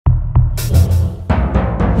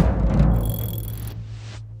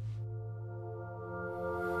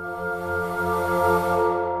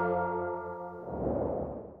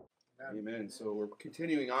So we're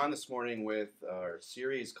continuing on this morning with our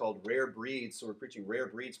series called Rare Breeds. So we're preaching Rare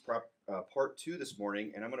Breeds part 2 this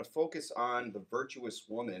morning, and I'm going to focus on the virtuous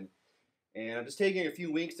woman. And I'm just taking a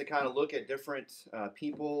few weeks to kind of look at different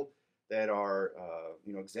people that are,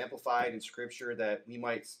 exemplified in Scripture that we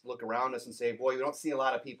might look around us and say, boy, we don't see a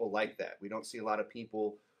lot of people like that. We don't see a lot of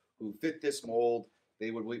people who fit this mold.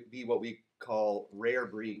 They would be what we call rare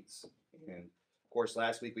breeds. And of course,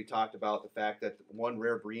 last week we talked about the fact that one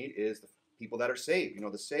rare breed is the people that are saved. You know,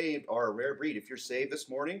 the saved are a rare breed. If you're saved this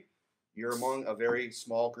morning, you're among a very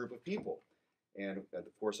small group of people. And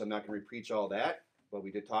of course, I'm not going to preach all that, but we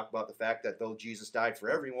did talk about the fact that though Jesus died for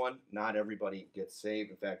everyone, not everybody gets saved.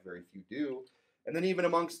 In fact, very few do. And then even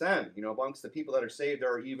amongst them, amongst the people that are saved,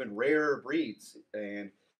 there are even rare breeds. And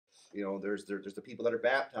there's the people that are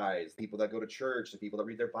baptized, people that go to church, the people that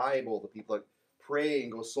read their Bible, the people that pray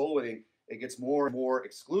and go soul winning. It gets more and more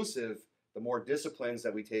exclusive the more disciplines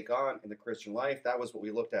that we take on in the Christian life. That was what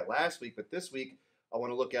we looked at last week. But this week, I want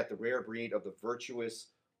to look at the rare breed of the virtuous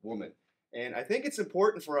woman. And I think it's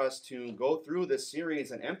important for us to go through this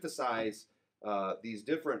series and emphasize these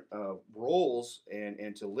different roles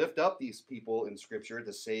and to lift up these people in Scripture,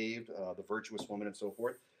 the saved, the virtuous woman, and so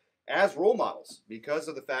forth, as role models. Because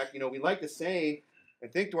of the fact, we like to say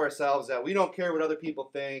and think to ourselves that we don't care what other people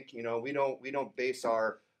think. We don't base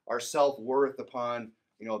our self-worth upon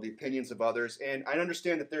the opinions of others. And I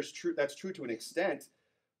understand that that's true to an extent,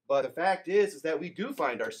 but the fact is that we do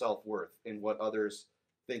find our self-worth in what others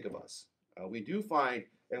think of us. We do find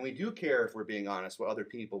and we do care, if we're being honest, what other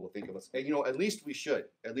people will think of us. And at least we should.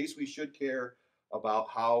 At least we should care about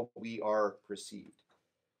how we are perceived.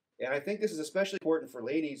 And I think this is especially important for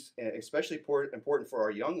ladies, and especially important for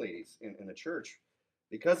our young ladies in the church,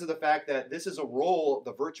 because of the fact that this is a role,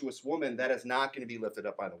 the virtuous woman, that is not going to be lifted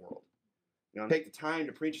up by the world. Take the time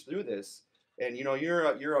to preach through this. And you're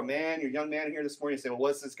a man, you're a young man here this morning, you say, well,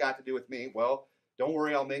 what's this got to do with me? Well, don't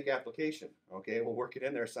worry, I'll make application. Okay, we'll work it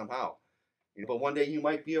in there somehow. But one day you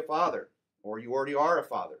might be a father, or you already are a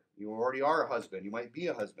father. You already are a husband. You might be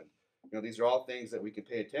a husband. These are all things that we can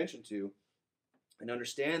pay attention to and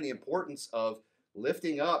understand the importance of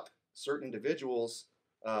lifting up certain individuals,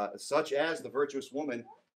 such as the virtuous woman,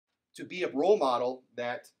 to be a role model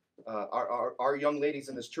that our young ladies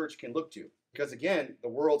in this church can look to. Because again, the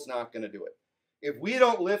world's not going to do it. If we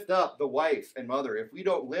don't lift up the wife and mother, if we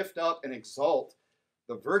don't lift up and exalt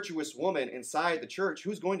the virtuous woman inside the church,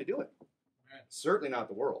 who's going to do it? Certainly not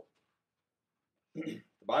the world. The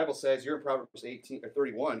Bible says, you're in Proverbs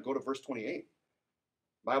 31, go to verse 28.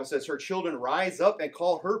 The Bible says, her children rise up and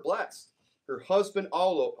call her blessed, her husband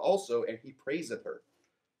also, and he praiseth her.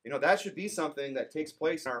 That should be something that takes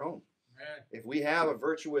place in our home. Amen. If we have a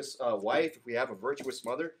virtuous wife, if we have a virtuous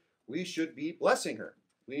mother, we should be blessing her.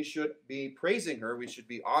 We should be praising her. We should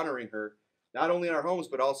be honoring her, not only in our homes,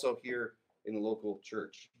 but also here in the local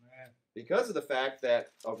church. Amen. Because of the fact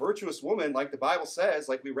that a virtuous woman, like the Bible says,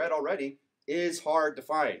 like we read already, is hard to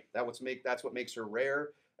find. That's what makes her rare.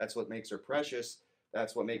 That's what makes her precious.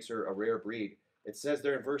 That's what makes her a rare breed. It says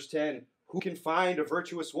there in verse 10, who can find a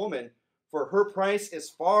virtuous woman? For her price is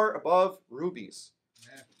far above rubies.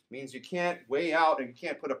 Amen. Means you can't weigh out and you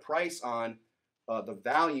can't put a price on the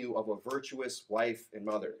value of a virtuous wife and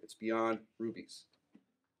mother. It's beyond rubies.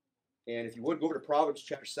 And if you would, go over to Proverbs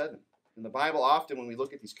chapter 7. In the Bible, often when we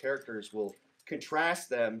look at these characters, we'll contrast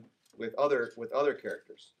them with other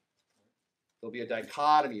characters. There'll be a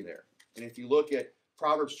dichotomy there. And if you look at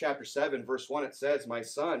Proverbs chapter 7, verse 1, it says, my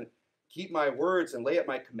son, keep my words and lay up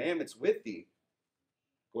my commandments with thee.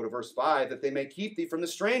 Go to verse 5, that they may keep thee from the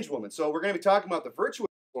strange woman. So we're going to be talking about the virtuous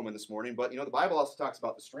woman this morning, but the Bible also talks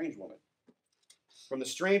about the strange woman. From the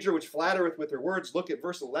stranger which flattereth with her words, look at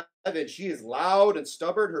verse 11, she is loud and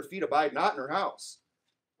stubborn, her feet abide not in her house.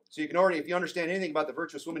 So you can already, if you understand anything about the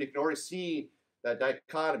virtuous woman, you can already see that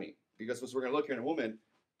dichotomy. Because as we're going to look here in a woman,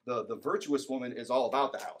 the virtuous woman is all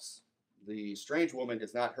about the house. The strange woman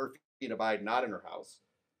is not, her feet abide not in her house.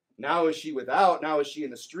 Now is she without, now is she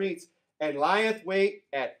in the streets, and lieth wait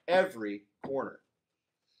at every corner.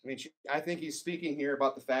 I think he's speaking here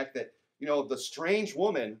about the fact that, the strange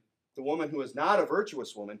woman, the woman who is not a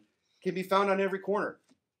virtuous woman, can be found on every corner.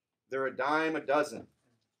 They're a dime a dozen.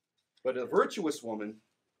 But a virtuous woman,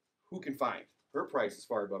 who can find? Her price is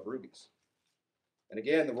far above rubies. And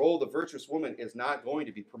again, the role of the virtuous woman is not going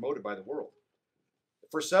to be promoted by the world.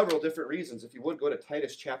 For several different reasons. If you would, go to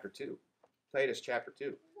Titus chapter 2. Titus chapter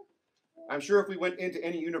 2. I'm sure if we went into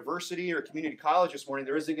any university or community college this morning,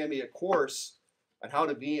 there isn't going to be a course on how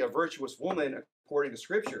to be a virtuous woman according to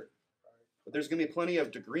Scripture. But there's going to be plenty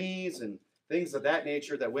of degrees and things of that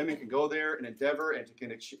nature that women can go there and endeavor and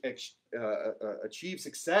can achieve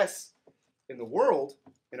success in the world,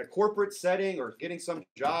 in a corporate setting or getting some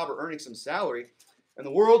job or earning some salary, and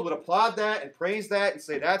the world would applaud that and praise that and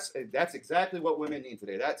say that's exactly what women need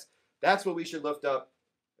today. That's what we should lift up.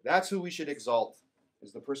 That's who we should exalt,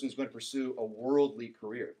 is the person who's going to pursue a worldly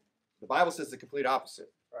career. The Bible says the complete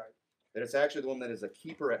opposite. Right. That it's actually the woman that is a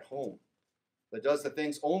keeper at home, that does the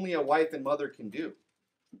things only a wife and mother can do.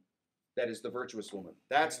 That is the virtuous woman.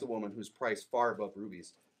 That's the woman who's priced far above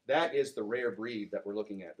rubies. That is the rare breed that we're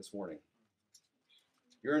looking at this morning.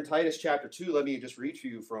 You're in Titus chapter 2. Let me just read for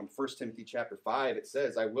you from 1 Timothy chapter 5. It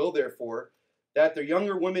says, I will therefore that the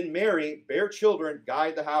younger women marry, bear children,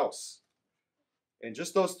 guide the house. And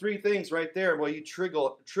just those three things right there, well, you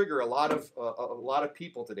trigger a lot of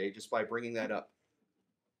people today just by bringing that up.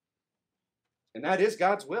 And that is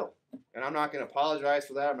God's will. And I'm not going to apologize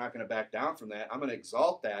for that. I'm not going to back down from that. I'm going to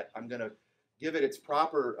exalt that. I'm going to give it its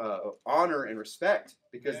proper honor and respect,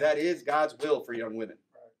 because that is God's will for young women.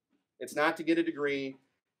 Right. It's not to get a degree.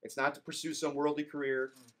 It's not to pursue some worldly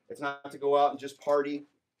career. It's not to go out and just party.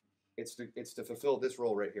 It's to fulfill this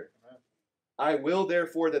role right here. Amen. I will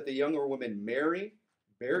therefore that the younger women marry,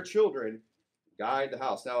 bear children, guide the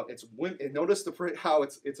house. Now it's and notice how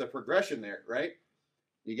it's a progression there, right?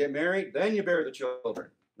 You get married, then you bear the children,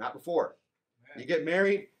 not before. Amen. You get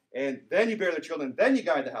married, and then you bear the children, then you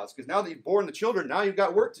guide the house. Because now that you've born the children, now you've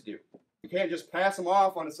got work to do. You can't just pass them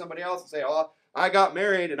off onto somebody else and say, "Oh, I got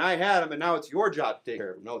married and I had them, and now it's your job to take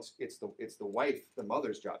care of them." No, it's the wife, the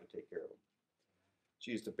mother's job to take care of them.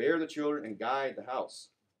 She is to bear the children and guide the house,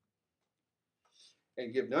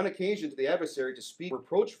 and give none occasion to the adversary to speak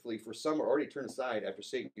reproachfully, for some are already turned aside after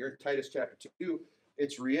Satan. You're in Titus chapter 2.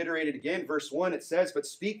 It's reiterated again, verse 1. It says, but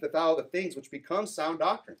speak thou the things which become sound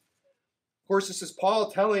doctrine. Of course, this is Paul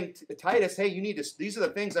telling Titus, hey, these are the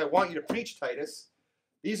things I want you to preach, Titus.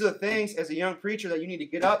 These are the things, as a young preacher, that you need to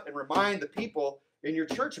get up and remind the people in your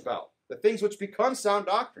church about. The things which become sound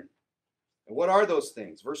doctrine. And what are those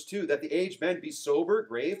things? Verse 2, that the aged men be sober,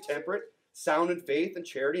 grave, temperate, sound in faith and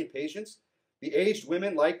charity and patience. The aged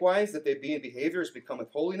women likewise, that they be in behaviors become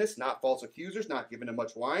with holiness, not false accusers, not given to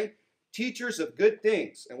much wine, teachers of good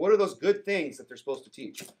things. And what are those good things that they're supposed to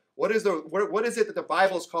teach? What is it that the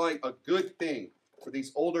Bible is calling a good thing for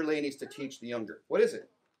these older ladies to teach the younger? What is it?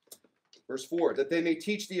 Verse 4, that they may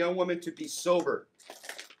teach the young women to be sober,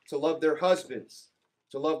 to love their husbands,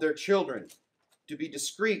 to love their children, to be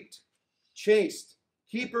discreet, chaste,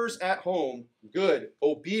 keepers at home, good,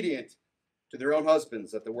 obedient to their own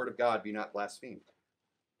husbands, that the word of God be not blasphemed.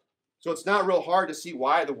 So it's not real hard to see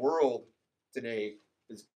why the world today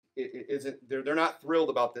they're not thrilled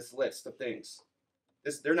about this list of things.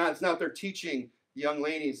 It's not they're teaching the young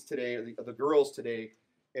ladies today, or the girls today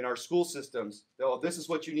in our school systems, oh, this is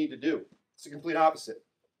what you need to do. It's the complete opposite.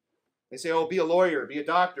 They say, oh, be a lawyer, be a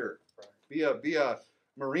doctor, right, be a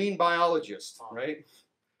marine biologist, right?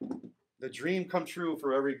 The dream come true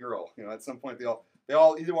for every girl. At some point they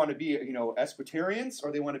all either want to be, equestrians,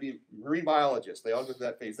 or they want to be marine biologists. They all go through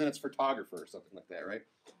that phase. Then it's photographer or something like that, right?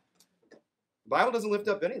 The Bible doesn't lift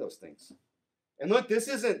up any of those things. And look, this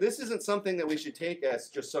isn't something that we should take as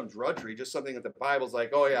just some drudgery, just something that the Bible's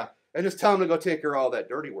like, oh yeah, and just tell them to go take care of all that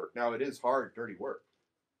dirty work. Now, it is hard, dirty work.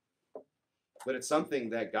 But it's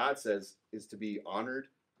something that God says is to be honored,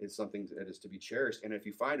 is something that is to be cherished. And if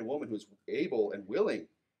you find a woman who's able and willing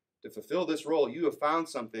to fulfill this role, you have found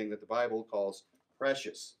something that the Bible calls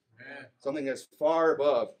precious. Amen. Something that's far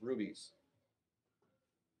above rubies.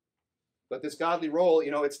 But this godly role,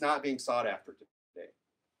 it's not being sought after today,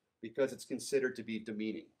 because it's considered to be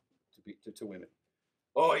demeaning to women.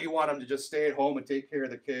 Oh, you want them to just stay at home and take care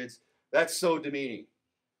of the kids? That's so demeaning.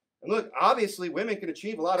 And look, obviously women can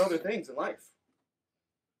achieve a lot of other things in life.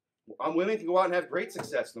 Women can go out and have great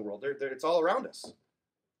success in the world. It's all around us.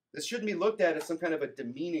 This shouldn't be looked at as some kind of a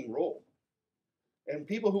demeaning role. And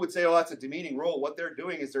people who would say, oh, that's a demeaning role, what they're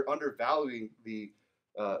doing is they're undervaluing the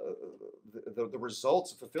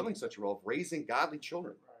results of fulfilling such a role, of raising godly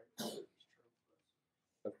children,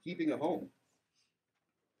 of keeping a home.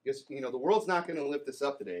 Because, the world's not going to lift this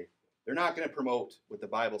up today. They're not going to promote what the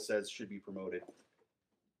Bible says should be promoted,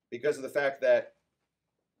 because of the fact that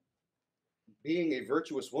being a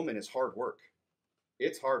virtuous woman is hard work.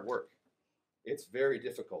 It's hard work. It's very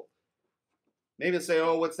difficult. Maybe they'll say,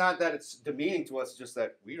 oh, it's not that it's demeaning to us, it's just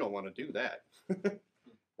that we don't want to do that.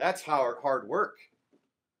 That's hard work.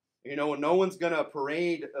 No one's going to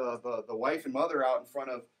parade the wife and mother out in front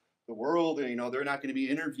of the world. And, they're not going to be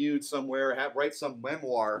interviewed somewhere, write some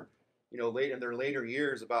memoir, late in their later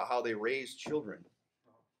years about how they raised children.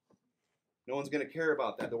 No one's going to care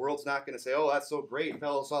about that. The world's not going to say, oh, that's so great,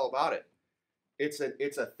 tell us all about it. It's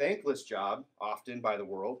a thankless job, often by the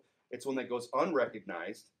world. It's one that goes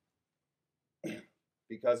unrecognized.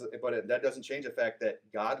 that doesn't change the fact that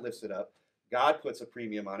God lifts it up. God puts a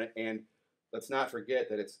premium on it, and let's not forget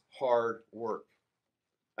that it's hard work.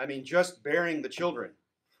 I mean, just bearing the children,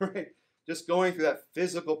 right? Just going through that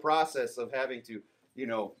physical process of having to,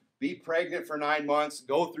 be pregnant for 9 months,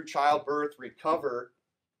 go through childbirth, recover,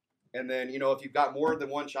 and then, if you've got more than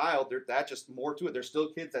one child, that's just more to it. There's still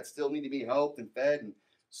kids that still need to be helped and fed and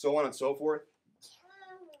so on and so forth.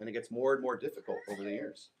 And it gets more and more difficult over the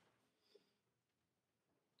years.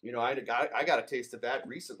 I got a taste of that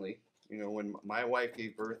recently, when my wife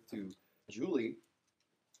gave birth to Julie,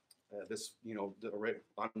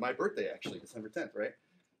 on my birthday, actually, December 10th, right?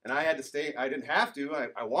 And I had to stay. I didn't have to.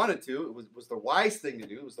 I wanted to. It was the wise thing to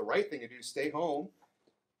do. It was the right thing to do, to stay home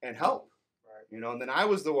and help. Right. And then I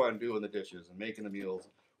was the one doing the dishes and making the meals.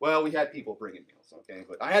 Well, we had people bringing meals, okay?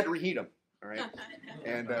 But I had to reheat them, all right?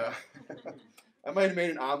 And I might have made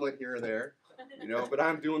an omelet here or there, but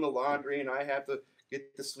I'm doing the laundry, and I have to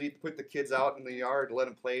get to sleep, put the kids out in the yard to let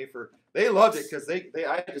them play for. They loved it because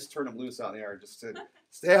I just turned them loose out in the yard, just to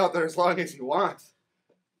stay out there as long as you want,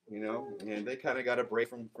 and they kind of got a break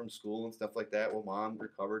from school and stuff like that. Well, mom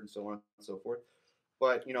recovered and so on and so forth.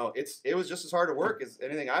 But, it was just as hard to work as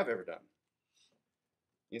anything I've ever done.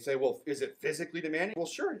 You say, well, is it physically demanding? Well,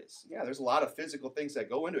 sure it is. Yeah, there's a lot of physical things that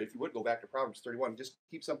go into it. If you would go back to Proverbs 31, just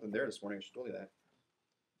keep something there this morning. I should tell you that.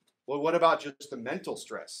 Well, what about just the mental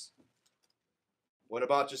stress? What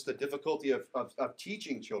about just the difficulty of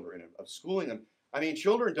teaching children, of schooling them? I mean,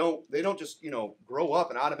 children don't just, grow up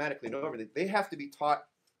and automatically know everything. They have to be taught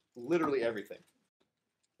literally everything.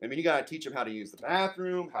 I mean, you got to teach them how to use the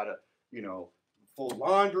bathroom, how to, fold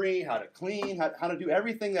laundry, how to clean, how to do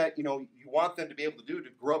everything that, you want them to be able to do to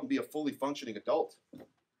grow up and be a fully functioning adult.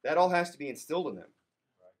 That all has to be instilled in them.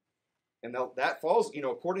 And that falls,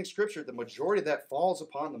 according to Scripture, the majority of that falls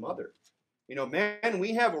upon the mother. Men,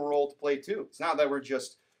 we have a role to play too. It's not that we're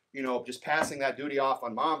just passing that duty off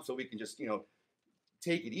on mom so we can just,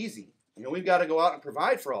 take it easy. We've got to go out and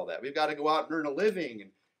provide for all that. We've got to go out and earn a living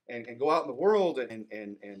and go out in the world and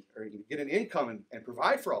or get an income and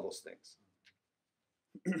provide for all those things.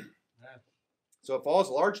 So it falls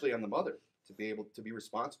largely on the mother to be able to be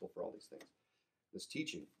responsible for all these things. This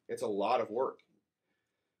teaching, it's a lot of work.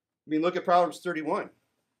 I mean, look at Proverbs 31.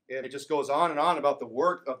 And it just goes on and on about the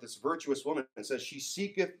work of this virtuous woman. It says, she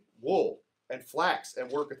seeketh wool and flax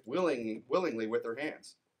and worketh willingly with her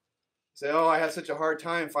hands. You say, oh, I have such a hard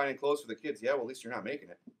time finding clothes for the kids. Yeah, well, at least you're not making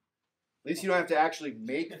it. At least you don't have to actually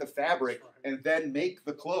make the fabric and then make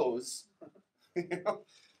the clothes.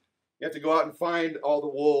 You have to go out and find all the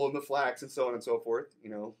wool and the flax and so on and so forth.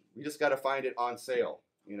 We just got to find it on sale.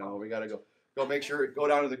 We got to go make sure, go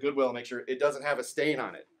down to the Goodwill and make sure it doesn't have a stain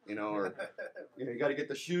on it. Or you got to get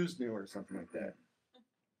the shoes new or something like that.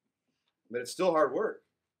 But it's still hard work.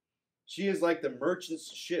 She is like the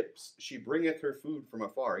merchant's ships. She bringeth her food from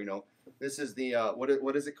afar. This is the,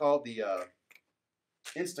 what is it called? The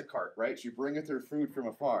Instacart, right? She bringeth her food from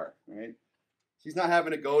afar, right? She's not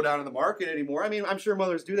having to go down to the market anymore. I mean, I'm sure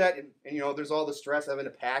mothers do that. And there's all the stress having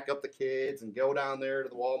to pack up the kids and go down there to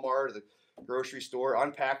the Walmart or the grocery store,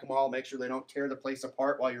 unpack them all, make sure they don't tear the place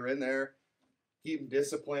apart while you're in there. Keep them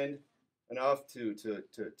disciplined enough to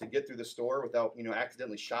get through the store without,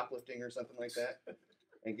 accidentally shoplifting or something like that.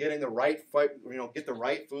 And getting the right get the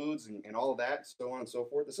right foods and all of that, so on and so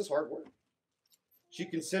forth. This is hard work. She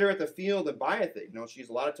considereth the field and buyeth it. She's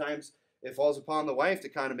a lot of times it falls upon the wife to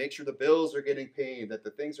kind of make sure the bills are getting paid, that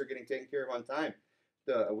the things are getting taken care of on time.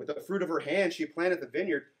 With the fruit of her hand, she planteth a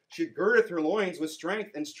vineyard. She girdeth her loins with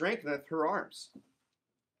strength and strengtheneth her arms.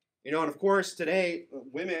 And of course, today,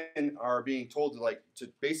 women are being told to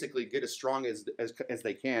basically get as strong as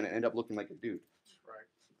they can and end up looking like a dude. Right.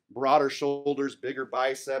 Broader shoulders, bigger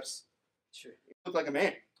biceps. Sure. You look like a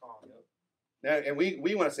man. Oh, yep. And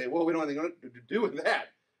we want to say, well, we don't have anything to do with that.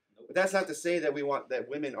 Nope. But that's not to say that we want that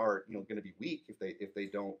women are going to be weak if they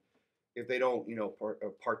don't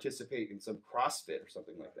participate in some CrossFit or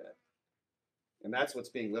something like that. And that's what's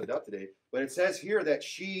being lifted up today. But it says here that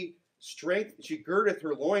she girdeth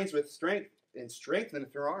her loins with strength and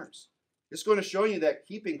strengtheneth her arms. It's going to show you that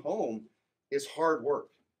keeping home is hard work.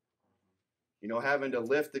 Having to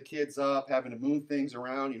lift the kids up, having to move things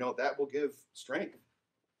around, that will give strength.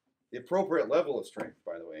 The appropriate level of strength,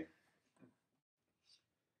 by the way.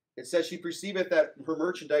 It says, she perceiveth that her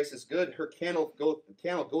merchandise is good. Her candle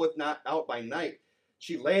goeth not out by night.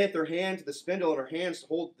 She layeth her hand to the spindle, and her hands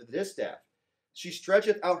hold the distaff. She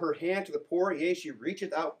stretcheth out her hand to the poor, yea, she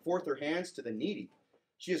reacheth out forth her hands to the needy.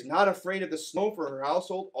 She is not afraid of the snow for her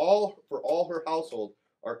household. For all her household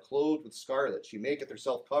are clothed with scarlet. She maketh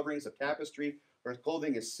herself coverings of tapestry. Her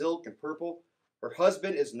clothing is silk and purple. Her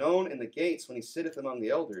husband is known in the gates when he sitteth among the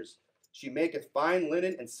elders. She maketh fine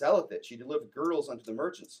linen and selleth it. She delivereth girdles unto the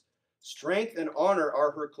merchants. Strength and honor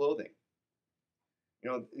are her clothing. You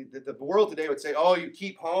know, the world today would say, oh, you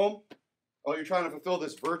keep home. Oh, you're trying to fulfill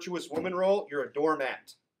this virtuous woman role. You're a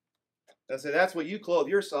doormat. They'll say that's what you clothe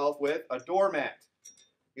yourself with, a doormat.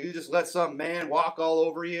 You just let some man walk all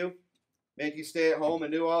over you, make you stay at home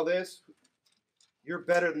and do all this. You're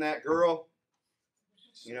better than that girl.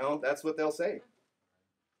 You know, that's what they'll say.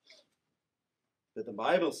 But the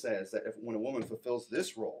Bible says that when a woman fulfills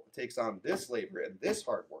this role, takes on this labor and this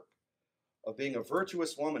hard work of being a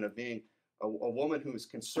virtuous woman, of being a woman who's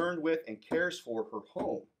concerned with and cares for her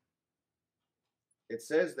home, it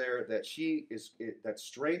says there that that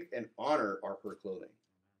strength and honor are her clothing.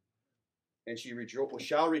 And she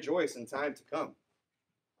shall rejoice in time to come.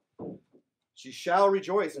 She shall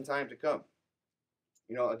rejoice in time to come.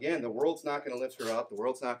 You know, again, the world's not going to lift her up. The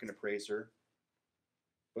world's not going to praise her.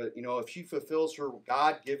 But, you know, if she fulfills her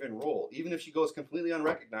God-given role, even if she goes completely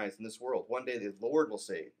unrecognized in this world, one day the Lord will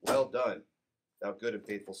say, well done, thou good and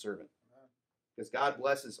faithful servant. Because God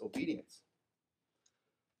blesses obedience.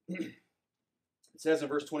 It says in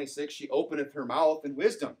verse 26, she openeth her mouth in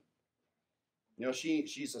wisdom. You know,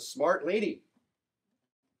 she's a smart lady.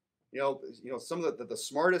 You know, some of the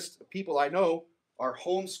smartest people I know are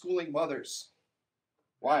homeschooling mothers.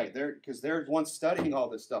 Why? Because they're ones studying all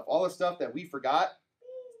this stuff. All the stuff that we forgot,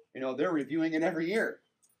 you know, they're reviewing it every year.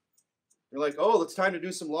 They're like, oh, it's time to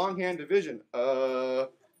do some longhand division.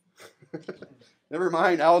 Never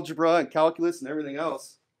mind algebra and calculus and everything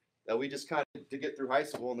else that we just kind of to get through high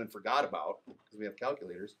school and then forgot about because we have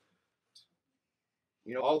calculators.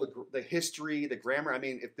 You know, all the history, the grammar. I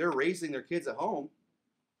mean, if they're raising their kids at home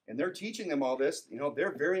and they're teaching them all this, you know,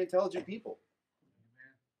 they're very intelligent people.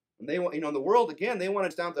 And they want, you know, in the world, again, they want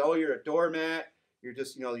us down to, oh, you're a doormat. You're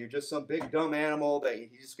just, you know, you're just some big dumb animal that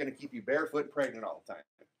he's just going to keep you barefoot and pregnant all the time.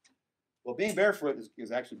 Well, being barefoot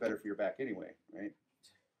is actually better for your back anyway, right?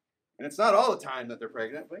 And it's not all the time that they're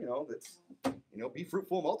pregnant, but, you know, that's, you know, be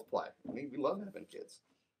fruitful, multiply. I mean, we love having kids.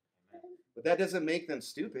 But that doesn't make them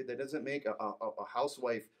stupid. That doesn't make a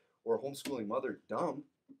housewife or a homeschooling mother dumb.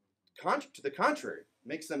 To the contrary, it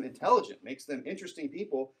makes them intelligent, makes them interesting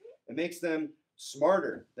people, and makes them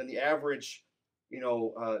smarter than the average, you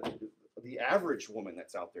know, the average woman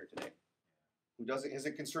that's out there today, who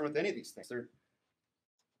isn't concerned with any of these things.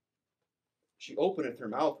 She openeth her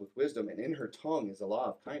mouth with wisdom, and in her tongue is a law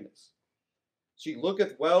of kindness. She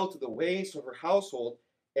looketh well to the ways of her household,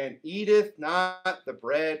 and eateth not the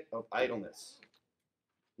bread of idleness.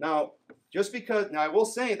 Now, I will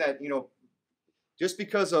say that, you know, just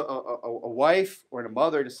because a wife or a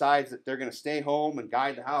mother decides that they're going to stay home and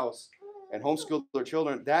guide the house and homeschool their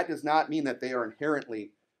children, that does not mean that they are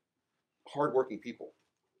inherently hardworking people.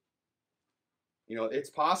 You know, it's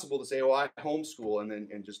possible to say, "Oh, I homeschool,"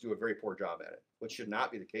 and just do a very poor job at it, which should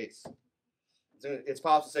not be the case. It's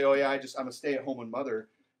possible to say, "Oh, yeah, I'm a stay-at-home mother,"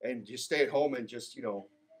 and just stay at home and just, you know,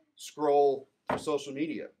 scroll through social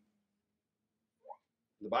media.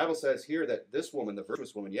 The Bible says here that this woman, the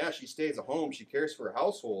virtuous woman, yeah, she stays at home, she cares for her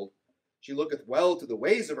household, she looketh well to the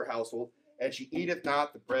ways of her household, and she eateth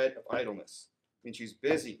not the bread of idleness. I mean, she's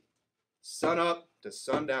busy, sun up to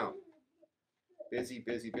sundown, busy,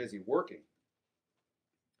 busy, busy, working.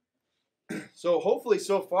 So hopefully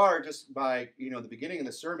so far, just by, you know, the beginning of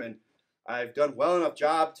the sermon, I've done well enough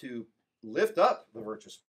job to lift up the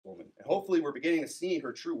virtuous woman. And hopefully we're beginning to see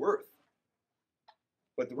her true worth.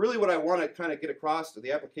 But really what I want to kind of get across to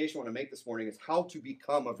the application I want to make this morning is how to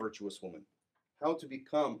become a virtuous woman. How to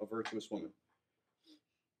become a virtuous woman.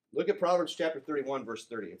 Look at Proverbs chapter 31, verse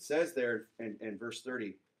 30. It says there in verse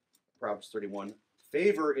 30, Proverbs 31,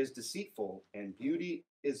 favor is deceitful and beauty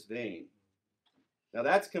is vain. Now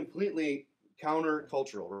that's completely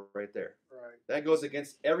countercultural right there. Right. That goes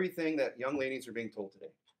against everything that young ladies are being told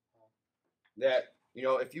today. That, you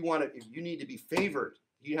know, if you need to be favored,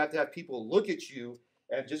 you have to have people look at you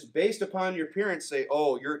and just based upon your appearance say,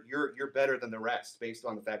 "Oh, you're better than the rest," based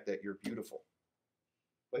on the fact that you're beautiful.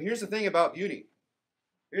 But here's the thing about beauty.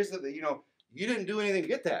 Here's you know, you didn't do anything to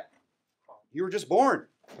get that. You were just born.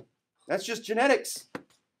 That's just genetics.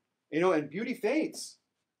 You know, and beauty fades.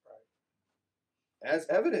 As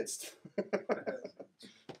evidenced.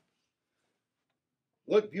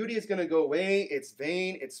 Look, beauty is going to go away. It's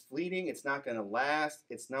vain. It's fleeting. It's not going to last.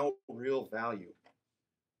 It's no real value.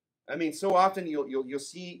 I mean, so often you'll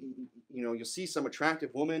see, you know, you'll see some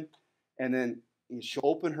attractive woman, and then she'll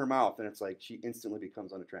open her mouth, and it's like she instantly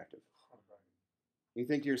becomes unattractive. You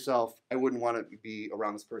think to yourself, I wouldn't want to be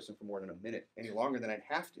around this person for more than a minute any longer than I'd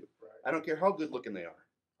have to. Right. I don't care how good looking they are.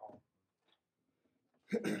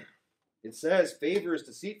 It says, favor is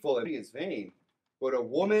deceitful and beauty is vain, but a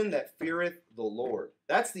woman that feareth the Lord.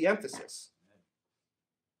 That's the emphasis.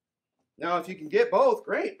 Now, if you can get both,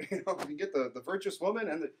 great. If you can get the virtuous woman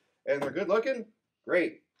and they're good looking,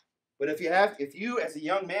 great. But if you as a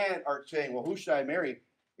young man are saying, well, who should I marry?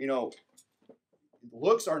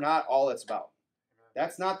 Looks are not all it's about.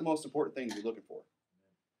 That's not the most important thing to be looking for.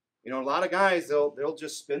 A lot of guys, they'll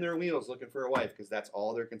just spin their wheels looking for a wife because that's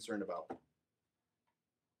all they're concerned about.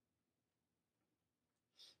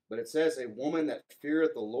 But it says, a woman that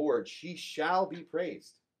feareth the Lord, she shall be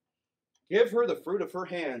praised. Give her the fruit of her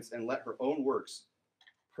hands, and let her own works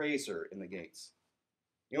praise her in the gates.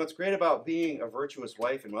 What's great about being a virtuous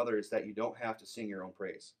wife and mother is that you don't have to sing your own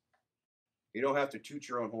praise. You don't have to toot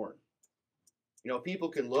your own horn. People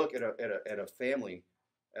can look at a family,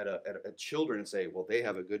 at children and say, well, they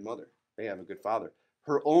have a good mother. They have a good father.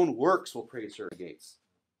 Her own works will praise her in the gates.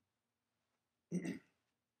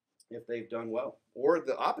 If they've done well. Or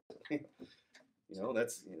the opposite.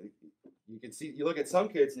 That's, you can see, you look at some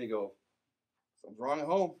kids and you go, something's wrong at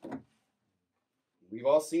home. We've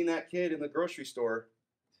all seen that kid in the grocery store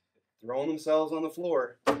throwing themselves on the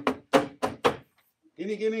floor.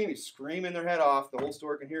 Gimme, screaming their head off. The whole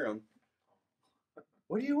store can hear them.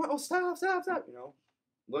 What do you want? Oh, stop.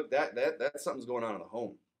 Look, that's something's going on in the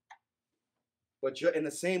home. But in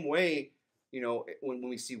the same way, when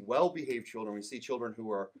we see well-behaved children, we see children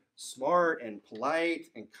who are smart and polite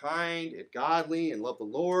and kind and godly and love the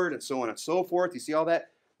Lord and so on and so forth. You see all that?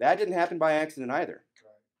 That didn't happen by accident either.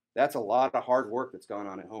 That's a lot of hard work that's gone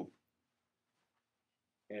on at home.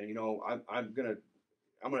 And I'm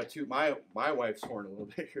gonna toot my wife's horn a little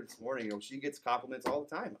bit here this morning. She gets compliments all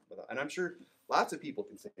the time, and I'm sure lots of people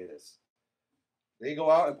can say this. They go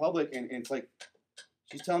out in public, and it's like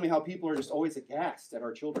she's telling me how people are just always aghast at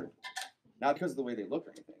our children, not because of the way they look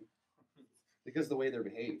or anything, because of the way they're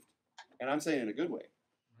behaved. And I'm saying in a good way.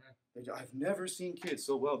 I've never seen kids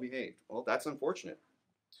so well behaved. Well, that's unfortunate,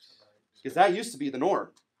 because that used to be the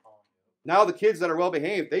norm. Now the kids that are well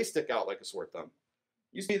behaved, they stick out like a sore thumb.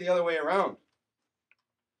 Used to be the other way around.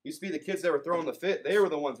 Used to be the kids that were throwing the fit. They were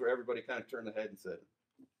the ones where everybody kind of turned their head and said,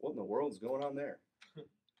 what in the world is going on there?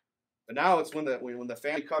 But now it's when the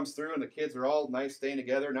family comes through and the kids are all nice, staying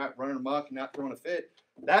together, not running amok, not throwing a fit.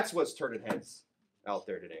 That's what's turning heads out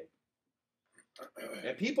there today.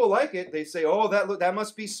 And people like it. They say, oh, that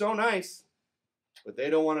must be so nice. But they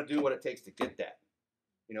don't want to do what it takes to get that.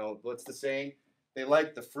 What's the saying? They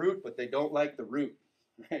like the fruit, but they don't like the root.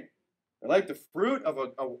 Right? They like the fruit of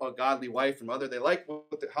a godly wife and mother. They like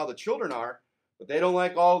how the children are, but they don't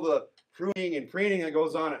like all the pruning and preening that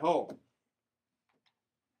goes on at home.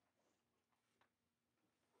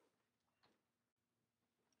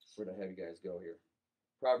 Where'd I have you guys go here?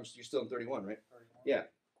 Proverbs, you're still in 31, right? 31. Yeah.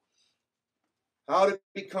 How to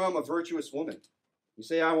become a virtuous woman. You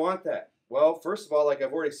say, I want that. Well, first of all, like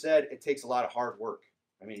I've already said, it takes a lot of hard work.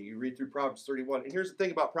 You read through Proverbs 31. And here's the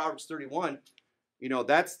thing about Proverbs 31.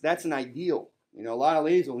 That's an ideal. A lot of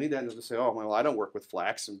ladies will need that and they'll just say, oh, well, I don't work with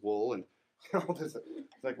flax and wool. And it's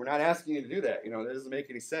like, we're not asking you to do that. It doesn't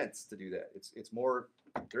make any sense to do that. It's more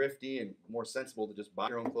thrifty and more sensible to just buy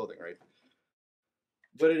your own clothing, right?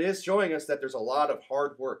 But it is showing us that there's a lot of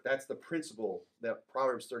hard work. That's the principle that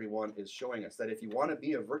Proverbs 31 is showing us, that if you want to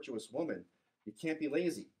be a virtuous woman, you can't be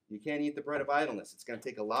lazy. You can't eat the bread of idleness. It's going to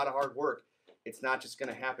take a lot of hard work. It's not just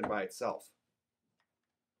going to happen by itself.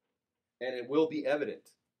 And it will be evident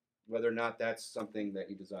whether or not that's something that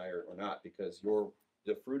you desire or not, because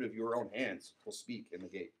the fruit of your own hands will speak in the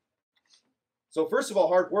gate. So first of all,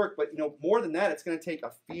 hard work, but more than that, it's going to take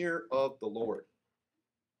a fear of the Lord.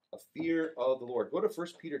 A fear of the Lord. Go to 1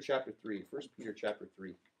 Peter chapter 3. 1 Peter chapter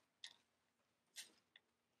 3.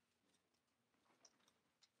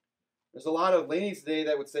 There's a lot of ladies today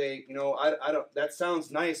that would say, I don't. That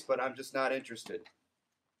sounds nice, but I'm just not interested.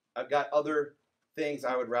 I've got other things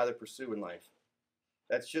I would rather pursue in life.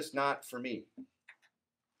 That's just not for me.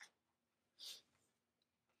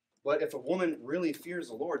 But if a woman really fears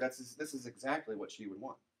the Lord, this is exactly what she would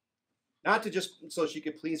want. Not to just so she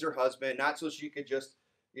could please her husband, not so she could just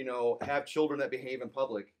have children that behave in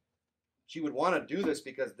public. She would want to do this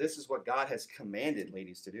because this is what God has commanded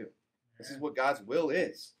ladies to do. This is what God's will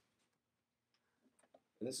is.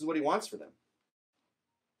 And this is what he wants for them.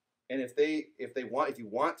 And if you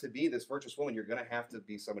want to be this virtuous woman, you're going to have to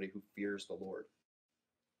be somebody who fears the Lord.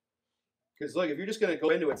 Because look, if you're just going to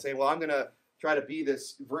go into it saying, well, I'm going to try to be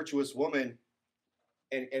this virtuous woman,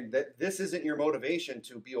 and that this isn't your motivation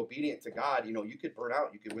to be obedient to God, you could burn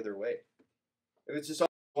out, you could wither away. If it's just,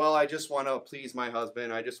 well, I just want to please my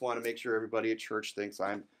husband, I just want to make sure everybody at church thinks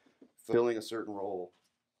I'm fulfilling a certain role.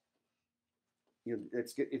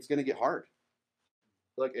 it's going to get hard.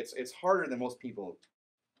 Look, it's harder than most people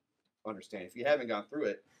understand. If you haven't gone through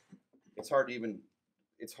it, it's hard to even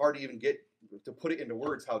get to put it into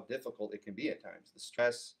words how difficult it can be at times. The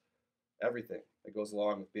stress, everything that goes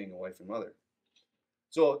along with being a wife and mother.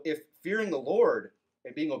 So if fearing the Lord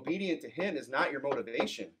and being obedient to Him is not your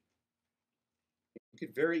motivation, you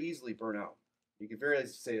could very easily burn out. You could very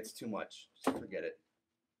easily say it's too much. Just forget it.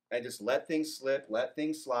 And just let things slip, let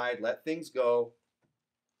things slide, let things go.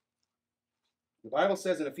 The Bible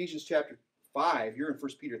says in Ephesians chapter 5, you're in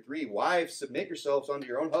 1 Peter 3, wives, submit yourselves unto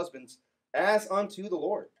your own husbands as unto the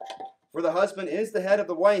Lord. For the husband is the head of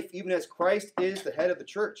the wife, even as Christ is the head of the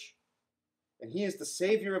church. And he is the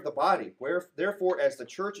Savior of the body. Therefore, as the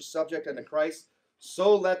church is subject unto Christ,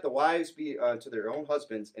 so let the wives be unto their own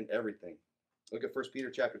husbands in everything. Look at 1 Peter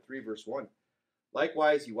chapter 3, verse 1.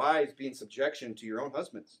 Likewise, you wives, be in subjection to your own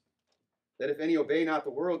husbands, that if any obey not the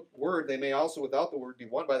word, they may also without the word be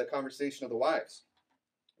won by the conversation of the wives,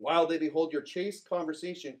 while they behold your chaste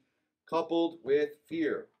conversation coupled with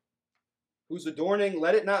fear, whose adorning,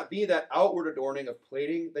 let it not be that outward adorning of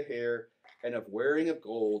plaiting the hair and of wearing of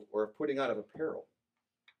gold or of putting on of apparel,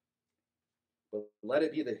 but let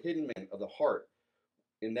it be the hidden man of the heart,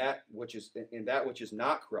 in that which is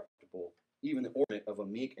not corruptible, even the ornament of a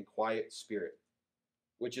meek and quiet spirit,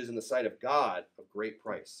 which is in the sight of God of great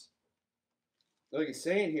price. Like he's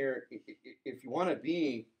saying here, if you want to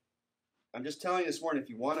be, I'm just telling you this morning, if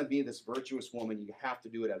you want to be this virtuous woman, you have to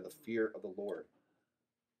do it out of the fear of the Lord.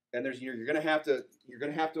 And you're going to have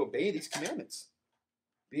to obey these commandments,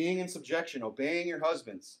 being in subjection, obeying your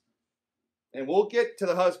husbands. And we'll get to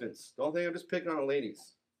the husbands. Don't think I'm just picking on the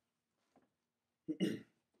ladies.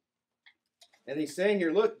 And he's saying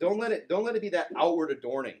here, look, don't let it be that outward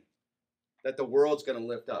adorning that the world's going to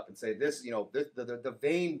lift up and say this, the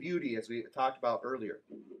vain beauty, as we talked about earlier,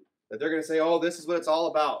 that they're going to say, oh, this is what it's all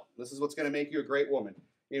about. This is what's going to make you a great woman.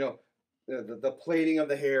 The plaiting of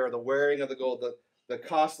the hair, the wearing of the gold, the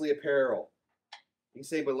costly apparel. He's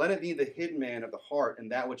saying, but let it be the hidden man of the heart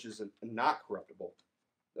and that which is not corruptible,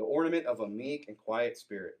 the ornament of a meek and quiet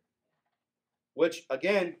spirit. Which,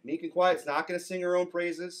 again, meek and quiet is not going to sing her own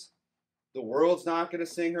praises. The world's not going to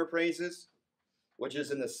sing her praises, which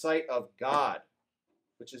is in the sight of God,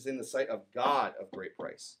 of great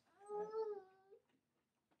price.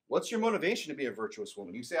 What's your motivation to be a virtuous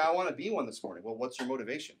woman? You say, I want to be one this morning. Well, what's your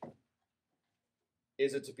motivation?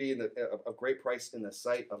 Is it to be of great price in the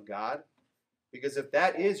sight of God? Because if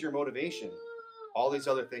that is your motivation, all these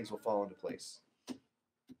other things will fall into place.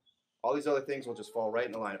 All these other things will just fall right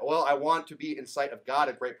in the line. Well, I want to be in sight of God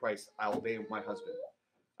at great price. I'll obey my husband.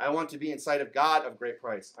 I want to be in sight of God of great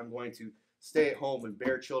price. I'm going to stay at home and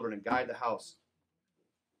bear children and guide the house.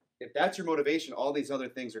 If that's your motivation, all these other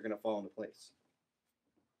things are going to fall into place.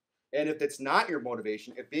 And if it's not your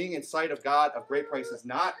motivation, if being in sight of God of great price is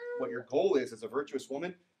not what your goal is as a virtuous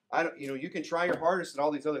woman, you can try your hardest and all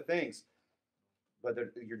these other things, but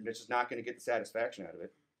you're just not going to get the satisfaction out of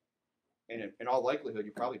it. And in all likelihood,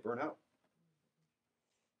 you probably burn out.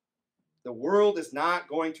 The world is not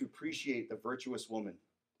going to appreciate the virtuous woman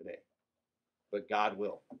today, but God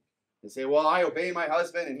will. They say, well, I obey my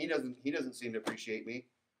husband and he doesn't seem to appreciate me.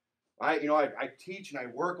 I teach and I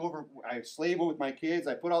work I slave with my kids.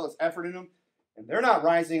 I put all this effort in them and they're not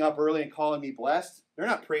rising up early and calling me blessed. They're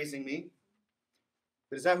not praising me.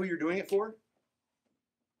 But is that who you're doing it for?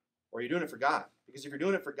 Or are you doing it for God? Because if you're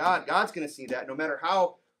doing it for God, God's going to see that no matter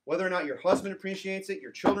whether or not your husband appreciates it,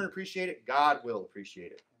 your children appreciate it, God will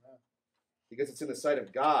appreciate it. Because it's in the sight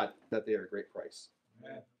of God that they are a great price.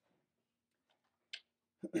 Amen.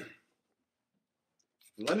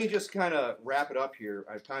 Let me just kind of wrap it up here.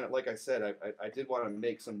 Like I said, I did want to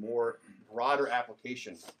make some more broader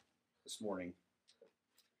application this morning.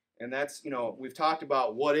 And that's, we've talked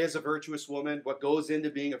about what is a virtuous woman, what goes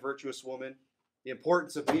into being a virtuous woman, the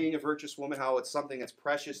importance of being a virtuous woman, how it's something that's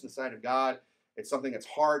precious in the sight of God. It's something that's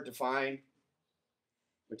hard to find.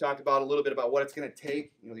 We talked about a little bit about what it's going to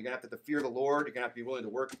take. You're going to have to fear the Lord. You're going to have to be willing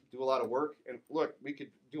to do a lot of work. And look, we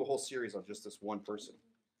could do a whole series on just this one person.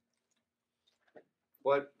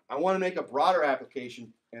 But I want to make a broader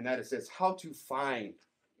application, and that is this: how to find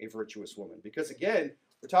a virtuous woman. Because again,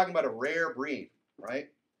 we're talking about a rare breed, right?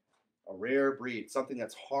 A rare breed, something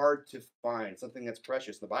that's hard to find, something that's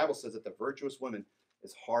precious. The Bible says that the virtuous woman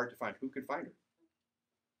is hard to find. Who can find her?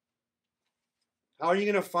 How are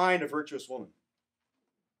you going to find a virtuous woman?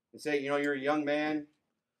 You say, you're a young man,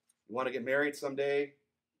 you want to get married someday.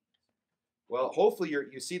 Well, hopefully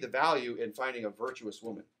you see the value in finding a virtuous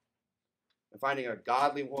woman. And finding a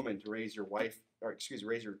godly woman to raise your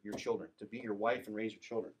children, to be your wife and raise your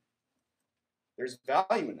children. There's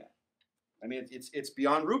value in that. I mean, it's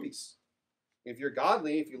beyond rubies. If you're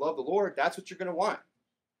godly, if you love the Lord, that's what you're going to want.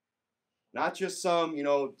 Not just some,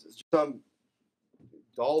 some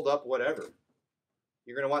dolled up whatever.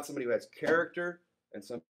 You're going to want somebody who has character and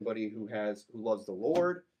somebody who loves the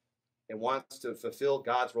Lord and wants to fulfill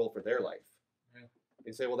God's role for their life. Yeah.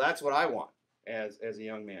 You say, well, that's what I want as a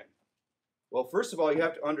young man. Well, first of all, you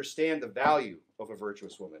have to understand the value of a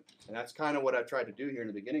virtuous woman. And that's kind of what I've tried to do here in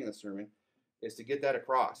the beginning of the sermon, is to get that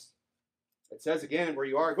across. It says again, where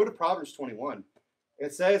you are, go to Proverbs 21.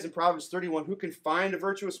 It says in Proverbs 31, who can find a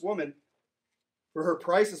virtuous woman? For her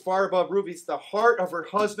price is far above rubies. The heart of her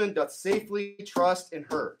husband doth safely trust in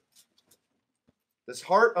her. This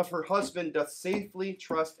heart of her husband doth safely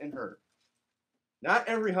trust in her. Not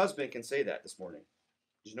every husband can say that this morning.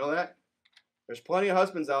 Did you know that? There's plenty of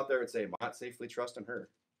husbands out there that say, not safely trust in her.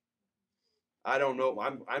 I don't know.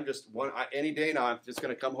 I'm just one. Any day now, I'm just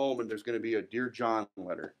going to come home and there's going to be a Dear John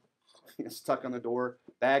letter stuck on the door,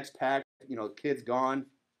 bags packed, kids gone.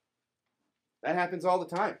 That happens all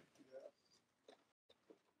the time.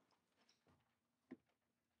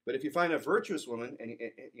 But if you find a virtuous woman, and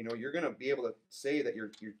you're going to be able to say that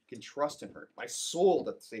you can trust in her. My soul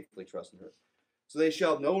doth safely trust in her. So they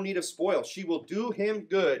shall have no need of spoil. She will do him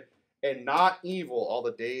good and not evil all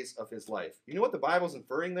the days of his life. You know what the Bible's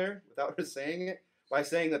inferring there without her saying it? By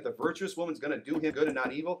saying that the virtuous woman's going to do him good and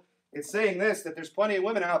not evil. It's saying this, that there's plenty of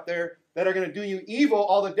women out there that are going to do you evil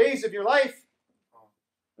all the days of your life.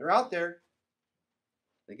 They're out there.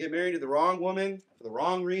 They get married to the wrong woman for the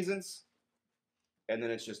wrong reasons. And then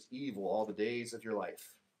it's just evil all the days of your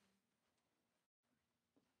life.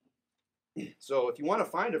 So if you want to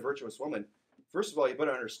find a virtuous woman, first of all, you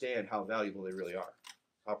better understand how valuable they really are.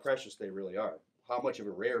 How precious they really are. How much of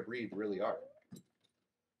a rare breed they really are. The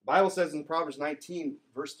Bible says in Proverbs 19,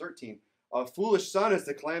 verse 13, a foolish son is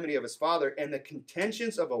the calamity of his father, and the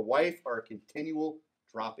contentions of a wife are a continual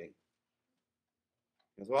dropping.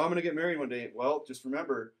 He goes, well, I'm going to get married one day. Well, just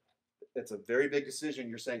remember, it's a very big decision.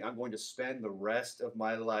 You're saying, I'm going to spend the rest of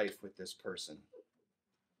my life with this person.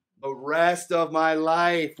 The rest of my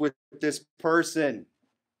life with this person.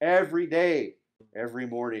 Every day, every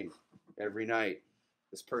morning, every night.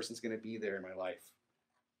 This person's going to be there in my life.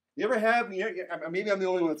 You ever have, maybe I'm the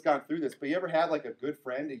only one that's gone through this, but you ever had like a good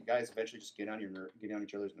friend and you guys eventually just get on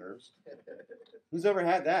each other's nerves? Who's ever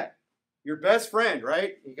had that? Your best friend,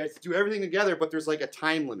 right? You guys do everything together, but there's like a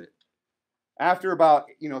time limit. After about,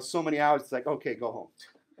 so many hours, it's like, okay, go home.